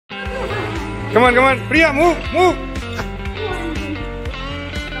Come on, come on. Priya, move, move.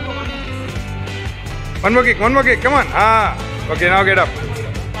 One more kick, one more kick. Come on. Ah. Okay, now get up.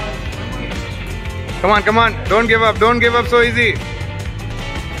 Come on, come on. Don't give up. Don't give up so easy.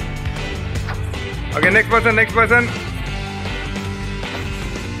 Okay, next person, next person.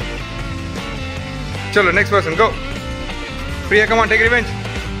 Chalo, next person, go. Priya, come on, take revenge.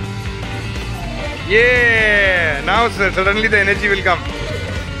 Yeah. Now suddenly the energy will come.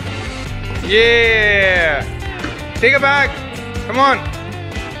 Yeah. Take it back. Come on.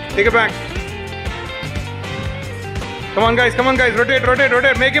 Take it back. Come on guys, rotate, rotate,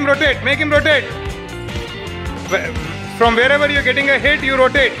 rotate. Make him rotate, make him rotate. From wherever you're getting a hit, you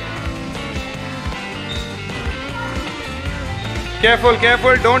rotate. Careful,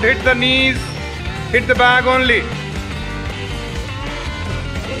 careful, don't hit the knees. Hit the bag only.